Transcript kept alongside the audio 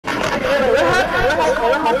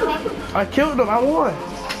I killed him. I won.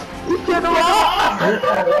 You killed him all?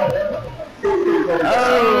 Oh,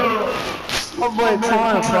 my boy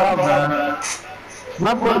Twan proud, man.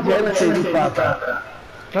 My boy Jalen said he proud.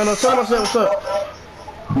 No, tell him I said what's up.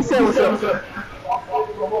 He said what's up.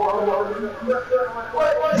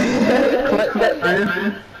 Collect that,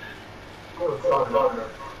 man.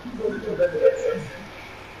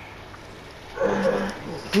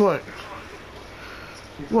 What?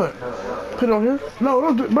 What? Put it on here? No,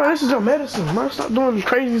 don't do it. Bro, this is your medicine. Bro, stop doing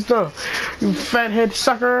crazy stuff. You fathead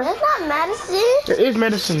sucker. That's not medicine. It is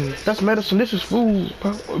medicine. That's medicine. This is food.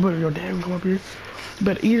 Bro, your dad come up here. You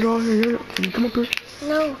better eat it all here. Can you come up here?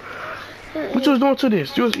 No. What you was doing to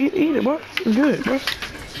this? You was eat it, bro. It's good, bro. Eat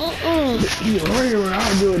it right here.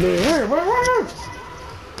 I'll do it there. Hey, bro.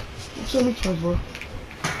 Tell me twice, bro.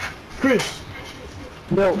 Chris.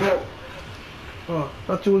 No. Oh,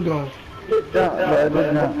 thought you was gone. No.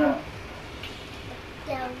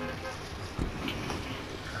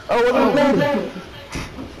 Oh, what was that?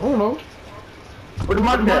 I don't know. Where the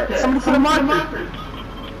mark at? Somebody put a mark.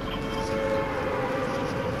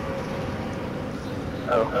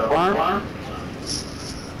 Oh, farm?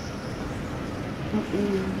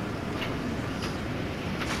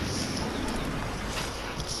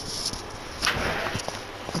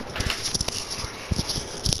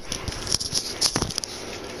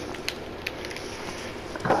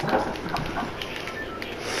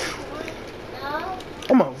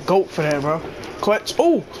 I'm a goat for that, bro. Clutch.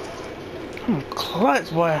 Oh, I'm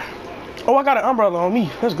clutch, boy. Oh, I got an umbrella on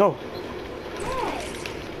me. Let's go.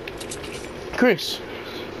 Chris.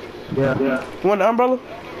 Yeah. You want the umbrella?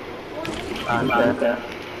 Okay.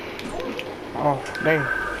 Oh, dang.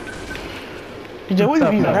 DJ, what you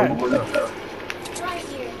even at? Right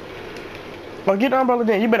here. Well, get the umbrella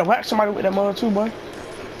then. You better whack somebody with that mother too, boy.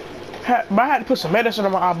 But I had to put some medicine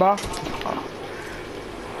on my eyebrow.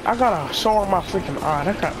 I got a sore on my freaking eye.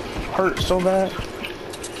 That got hurt so bad.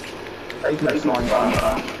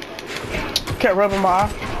 Kept rubbing my eye,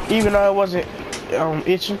 even though it wasn't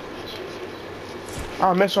itching. I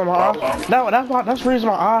was messing with my eye. That's the reason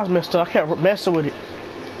my eyes messed up. I kept messing with it.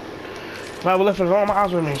 If I would left it alone, my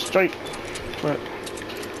eyes would have been straight. But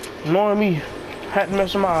knowing me, had to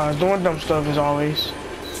mess with my eyes, doing dumb stuff as always.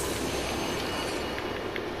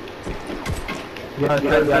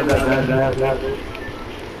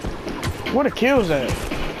 Where the kills at?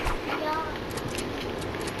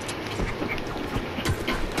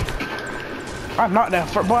 I knocked that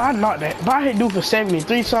first, boy. I knocked that. But I hit dude for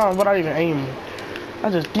 73 times without even aiming. I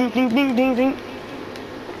just ding, ding, ding, ding, ding.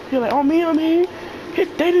 You're like, oh me, I'm here. They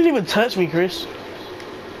didn't even touch me, Chris.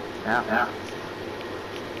 Yeah.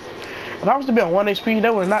 If I was to be on 1 HP,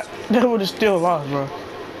 that would have still lost, bro.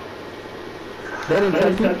 They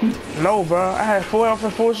didn't touch you? No, bro. I had 4 health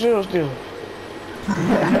and 4 shields still.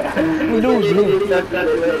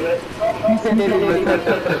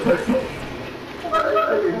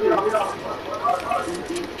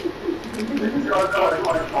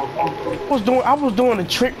 Dude, I was doing a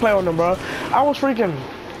trick play on them, bro. I was freaking.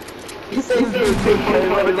 You say you did a trick play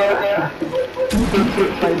over there? You did a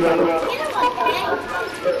trick play, brother.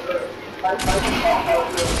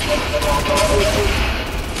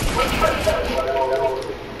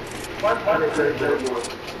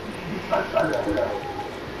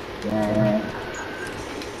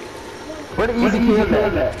 Where the easy kill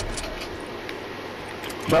at?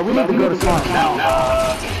 But we need to go to swamp now.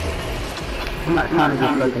 I'm not trying to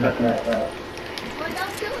just looking at that.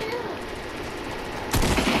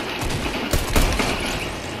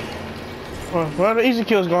 Where the easy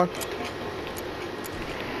kill's going?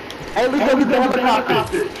 Hey, let's go get the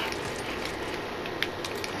helicopter.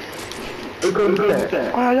 Let's go get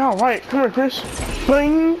that. Oh, y'all right. Come here, Chris.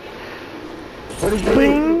 Bing. What is that?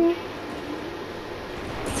 Bing.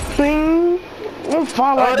 Bing. Don't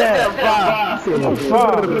fall like that. Don't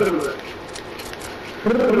fall.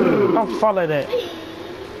 Don't fall like that.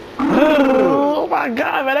 Oh my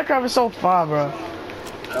god, man. That crap is so far, bro.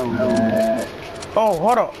 Oh, man. Oh,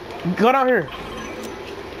 hold up. Go down here.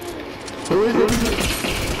 Who is it?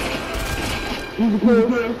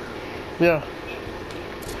 Yeah.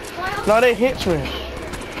 No, they henchmen.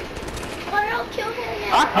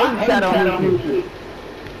 I hate that on YouTube.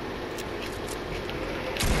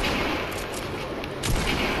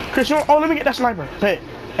 Chris, you want, oh, let me get that sniper. Hey,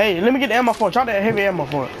 let me get the ammo for it. Drop that heavy ammo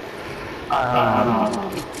for it.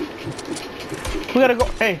 We gotta go.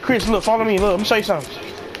 Hey, Chris, look, follow me. Look, let me show you something.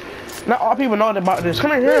 Not all people know about this.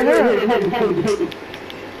 Come here.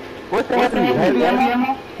 What's the heavy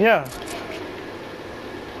ammo? Yeah.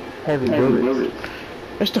 Heavy bullets.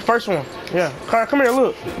 It's the first one. Yeah. Come here,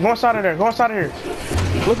 look. Go inside of there. Go inside of here.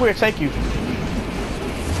 Look where it take you.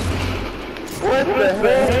 What the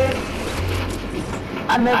heck?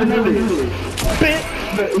 I never knew this. Bit.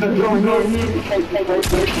 But if you don't know it, take away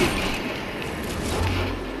from it.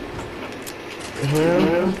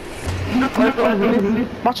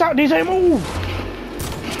 Watch out, DJ, move.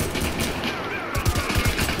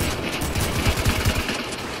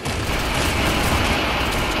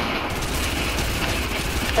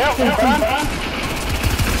 Help me, son.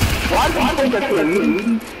 Why do you think that's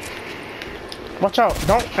me? Watch out,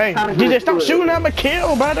 don't, hey, DJ, stop shooting at my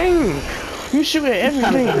kill, bro, dang. You shoot at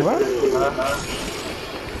everything, bro.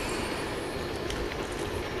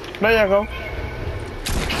 There you go.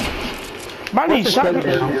 But I need shotgun. I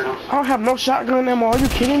don't have no shotgun ammo, are you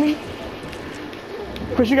kidding me?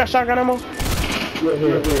 Chris, you got shotgun ammo? Yeah.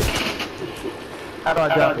 How do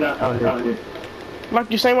I drop it? Oh, yeah. Like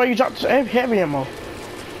the same way you dropped heavy ammo.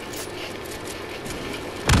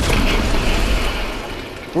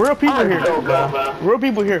 Real people here. Real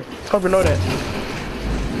people here. Hope you know that.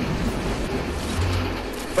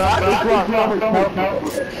 Bro, I just want help.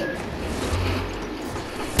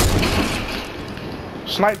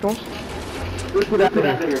 Sniped them. Let's get out of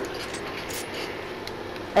here.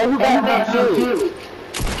 Hey, who got that shield?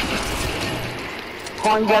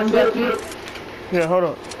 Quan, you got that shield? Yeah, hold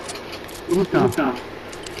up. You come.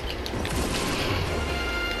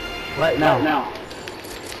 Right now.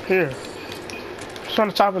 Here. It's on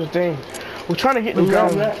the top of the thing. We're trying to hit the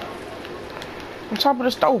ground. On top of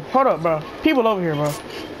the stove. Hold up, bro. People over here, bro.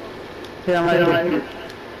 Yeah, I'm right here.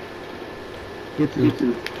 Get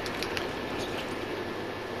you.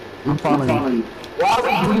 I'm following you. Why are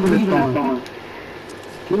we leaving this phone?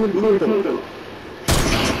 Give me the photo.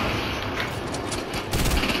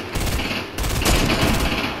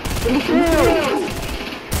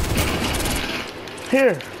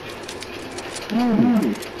 Here.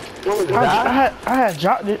 What was I had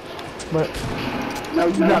dropped it, but no,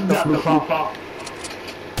 you got the blue phone.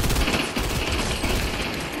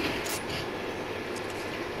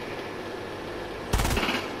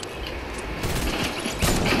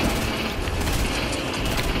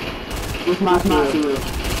 It's my field.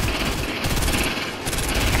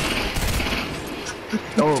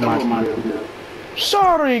 Oh my field.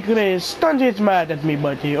 sorry, Chris. Don't get mad at me,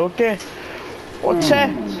 buddy. Okay? What's that?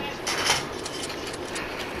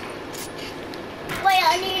 Wait,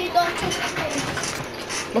 I need to go to the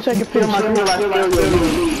I'll take a picture.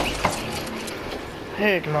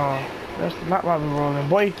 Heck no. That's not why we're rolling,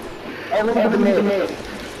 boy. Hey, look at the minute.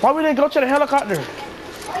 Why we didn't go to the helicopter?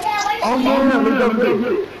 Oh yeah, let's go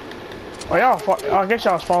get it. Oh, y'all, I guess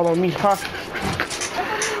y'all was following me, huh?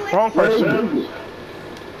 Wrong person.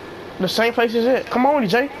 The same place as it. Come on,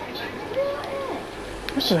 DJ.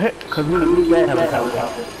 What's the heck? Cause we got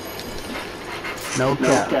helicopter. No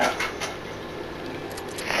cap.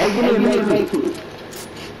 Hey, give me a make.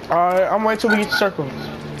 Alright, I'm waiting till we get to circle.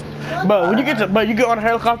 But when you get on the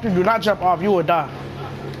helicopter, do not jump off. You will die.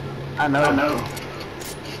 I know.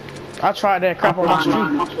 I tried that crap on my street.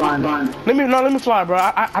 Let me fly, bro.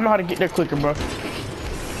 I know how to get there quicker, bro.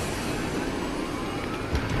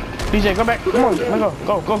 DJ, go back. Come on, let's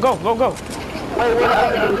go.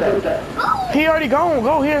 He already gone.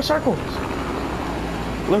 Go here in circles.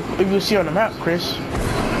 Look, you can see on the map, Chris.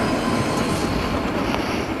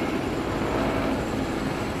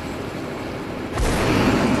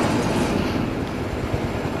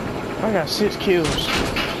 I got 6 kills.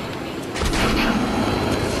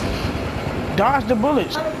 Dodge the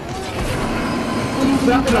bullets. Jump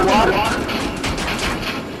in the water.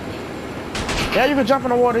 Yeah, you can jump in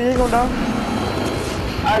the water. You ain't gonna die.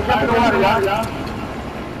 Alright, jump in the water, y'all.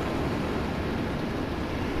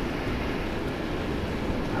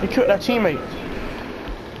 He killed that teammate.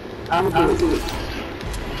 I'm good.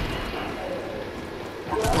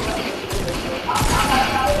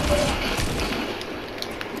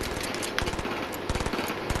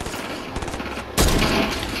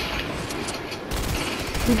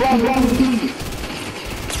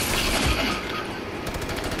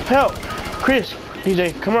 Help! Chris!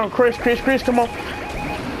 DJ, come on, Chris, come on.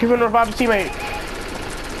 Give him a revive his teammate.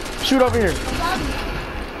 Shoot over here.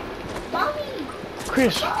 Mommy.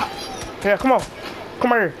 Chris. Yeah, come on.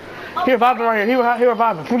 Come right here. He reviving right here. He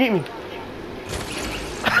reviving. Come get me.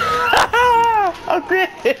 Oh, Chris.